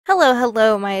Hello,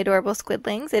 hello, my adorable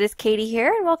squidlings. It is Katie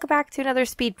here, and welcome back to another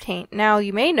speed paint. Now,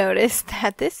 you may notice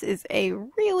that this is a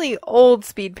really old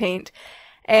speed paint,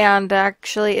 and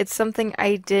actually, it's something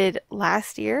I did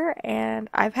last year, and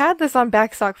I've had this on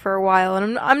backstock for a while,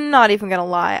 and I'm not even gonna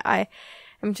lie, I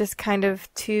am just kind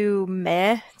of too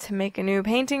meh to make a new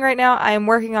painting right now. I am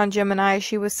working on Gemini.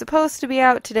 She was supposed to be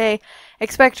out today.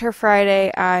 Expect her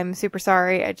Friday. I'm super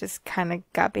sorry. I just kind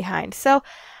of got behind. So,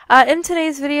 in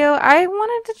today's video, I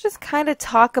wanted to just kind of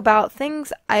talk about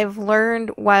things I've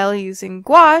learned while using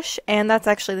gouache, and that's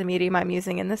actually the medium I'm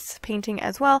using in this painting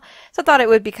as well, so I thought it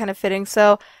would be kind of fitting.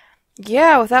 So,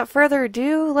 yeah, without further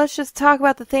ado, let's just talk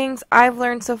about the things I've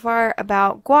learned so far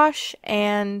about gouache,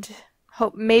 and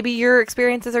hope maybe your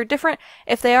experiences are different.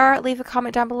 If they are, leave a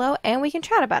comment down below, and we can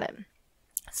chat about it.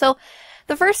 So,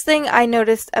 the first thing I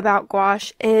noticed about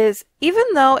gouache is even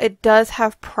though it does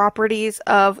have properties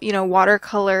of,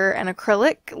 watercolor and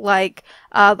acrylic, like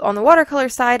on the watercolor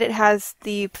side, it has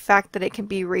the fact that it can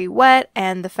be re-wet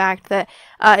and the fact that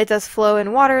it does flow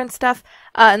in water and stuff.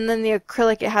 And then the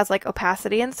acrylic, it has like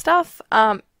opacity and stuff.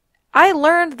 I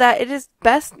learned that it is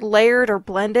best layered or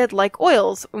blended like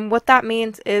oils. And what that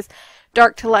means is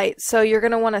dark to light. So you're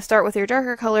going to want to start with your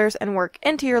darker colors and work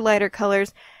into your lighter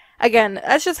colors. Again,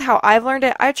 that's just how I've learned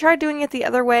it. I tried doing it the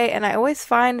other way, and I always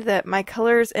find that my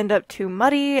colors end up too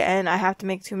muddy, and I have to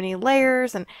make too many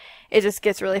layers, and it just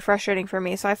gets really frustrating for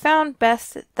me. So I found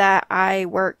best that I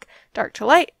work dark to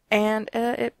light, and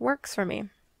it works for me.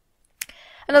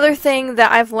 Another thing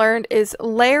that I've learned is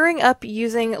layering up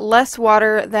using less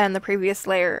water than the previous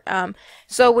layer.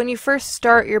 So when you first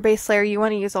start your base layer, you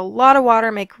want to use a lot of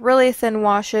water, make really thin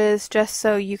washes, just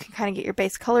so you can kind of get your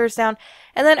base colors down.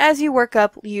 And then as you work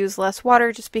up, use less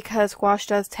water, just because gouache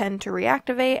does tend to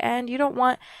reactivate, and you don't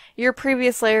want your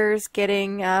previous layers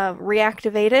getting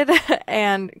reactivated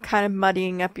and kind of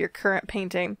muddying up your current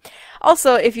painting.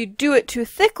 Also, if you do it too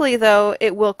thickly, though,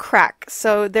 it will crack.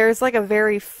 So there's like a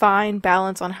very fine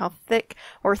balance on how thick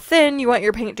or thin you want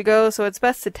your paint to go, so it's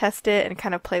best to test it and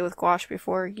kind of play with gouache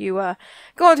before you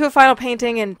go into a final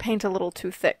painting and paint a little too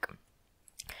thick.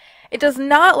 It does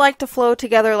not like to flow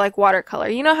together like watercolor.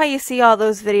 You know how you see all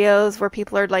those videos where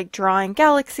people are like drawing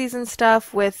galaxies and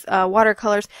stuff with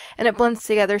watercolors and it blends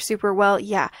together super well?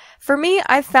 Yeah. For me,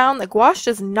 I found that gouache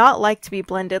does not like to be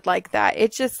blended like that.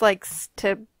 It just likes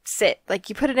to sit. Like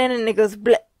you put it in and it goes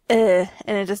bleh. And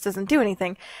it just doesn't do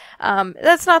anything.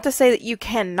 That's not to say that you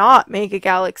cannot make a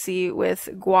galaxy with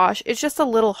gouache. It's just a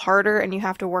little harder and you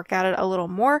have to work at it a little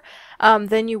more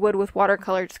than you would with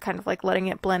watercolor, just kind of like letting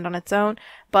it blend on its own.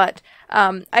 But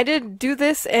I did do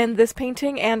this in this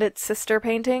painting and its sister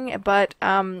painting, but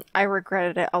I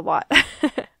regretted it a lot.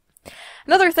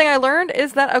 Another thing I learned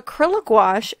is that acrylic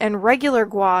gouache and regular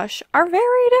gouache are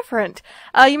very different.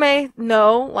 You may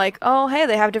know, like, oh, hey,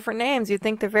 they have different names. You'd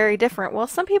think they're very different. Well,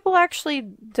 some people actually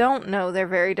don't know they're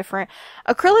very different.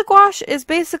 Acrylic gouache is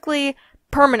basically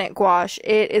permanent gouache.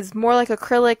 It is more like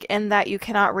acrylic in that you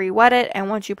cannot re-wet it, and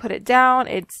once you put it down,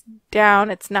 it's down.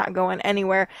 It's not going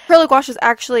anywhere. Acrylic gouache is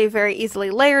actually very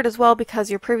easily layered as well because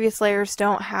your previous layers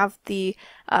don't have the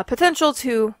potential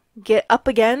to get up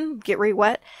again, get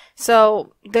re-wet,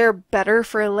 so they're better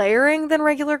for layering than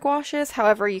regular gouaches.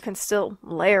 However, you can still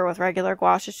layer with regular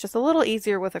gouache. It's just a little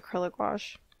easier with acrylic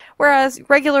gouache. Whereas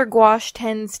regular gouache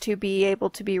tends to be able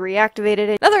to be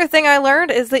reactivated. Another thing I learned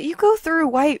is that you go through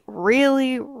white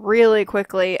really, really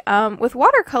quickly. With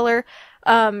watercolor,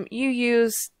 you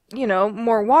use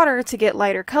more water to get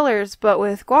lighter colors, but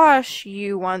with gouache,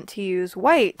 you want to use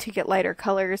white to get lighter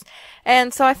colors.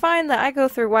 And so I find that I go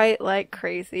through white like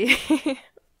crazy.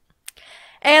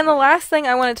 And the last thing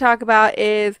I want to talk about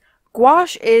is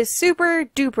gouache is super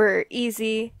duper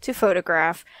easy to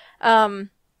photograph.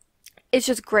 It's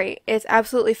just great. It's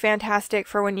absolutely fantastic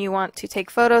for when you want to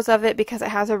take photos of it because it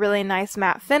has a really nice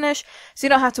matte finish, so you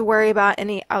don't have to worry about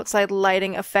any outside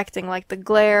lighting affecting like the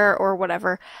glare or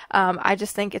whatever. I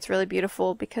just think it's really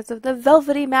beautiful because of the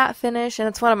velvety matte finish, and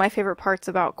it's one of my favorite parts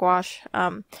about gouache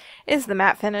is the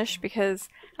matte finish because,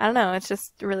 I don't know, it's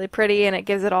just really pretty and it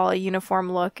gives it all a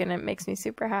uniform look and it makes me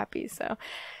super happy. So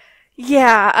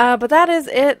yeah, but that is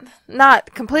it.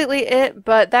 Not completely it,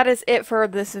 but that is it for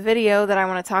this video that I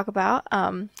want to talk about.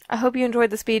 I hope you enjoyed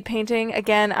the speed painting.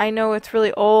 Again, I know it's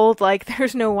really old, like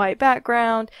there's no white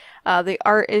background. The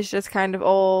art is just kind of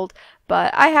old,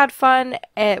 but I had fun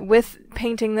with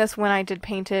painting this when I did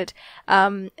paint it,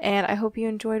 and I hope you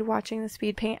enjoyed watching the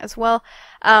speed paint as well.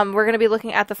 We're going to be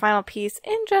looking at the final piece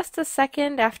in just a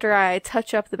second after I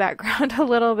touch up the background a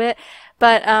little bit,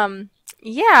 but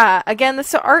yeah, again,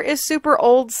 this art is super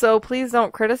old, so please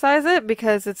don't criticize it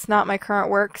because it's not my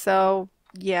current work, so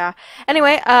yeah.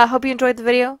 Anyway, hope you enjoyed the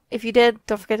video. If you did,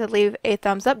 don't forget to leave a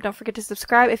thumbs up. Don't forget to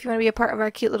subscribe if you want to be a part of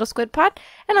our cute little squid pod.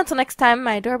 And until next time,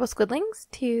 my adorable squidlings,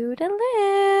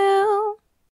 toodaloo!